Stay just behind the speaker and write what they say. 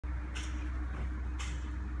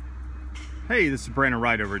Hey, this is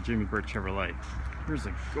Wright over at Britt Chevrolet. Here's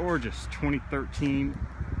a gorgeous 2013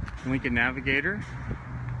 Lincoln Navigator.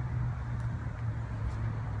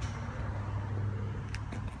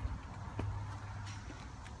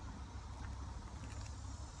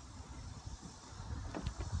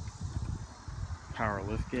 Power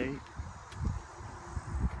liftgate.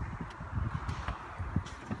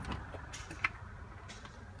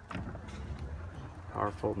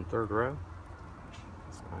 Power folding third row.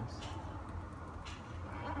 That's nice.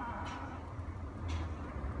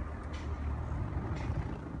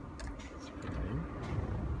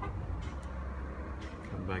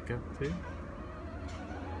 Come back up too.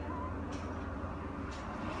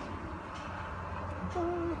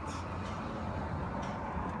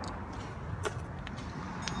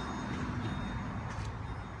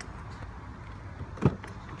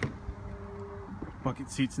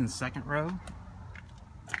 Bucket seats in the second row.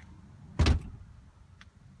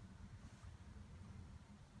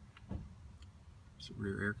 So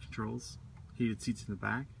rear air controls, heated seats in the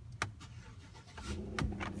back.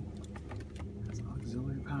 Has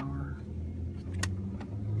auxiliary power.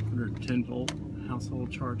 110 volt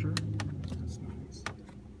household charger. That's nice.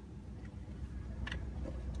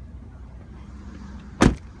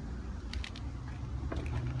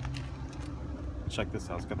 Check this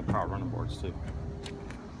out, it's got the power running boards too.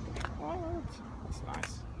 What? That's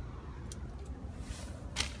nice.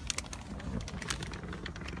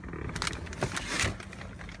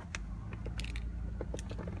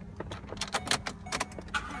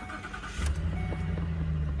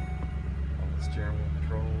 Steering wheel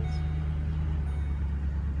controls.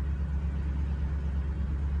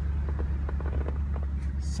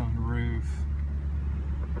 Sunroof.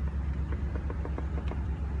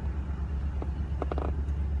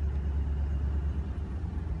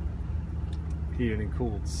 Heated and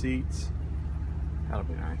cooled seats. That'll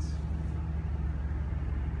be nice.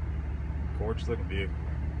 Gorgeous looking vehicle.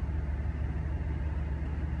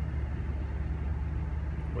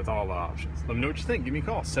 With all the options. Let me know what you think. Give me a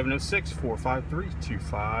call.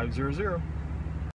 706-453-2500.